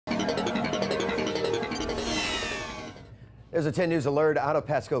There's a 10 News alert out of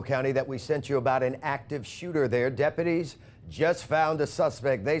Pasco County that we sent you about an active shooter there. Deputies just found a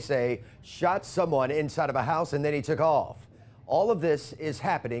suspect, they say, shot someone inside of a house and then he took off. All of this is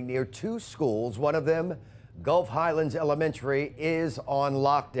happening near two schools. One of them, Gulf Highlands Elementary, is on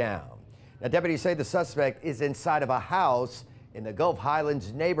lockdown. Now, deputies say the suspect is inside of a house in the Gulf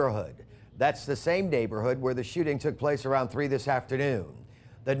Highlands neighborhood. That's the same neighborhood where the shooting took place around 3 this afternoon.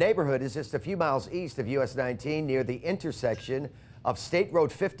 The neighborhood is just a few miles east of US 19 near the intersection of State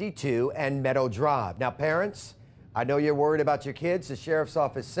Road 52 and Meadow Drive. Now, parents, I know you're worried about your kids. The sheriff's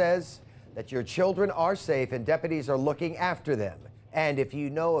office says that your children are safe and deputies are looking after them. And if you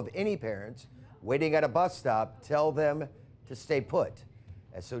know of any parents waiting at a bus stop, tell them to stay put.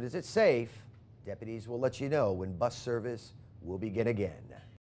 As soon as it's safe, deputies will let you know when bus service will begin again.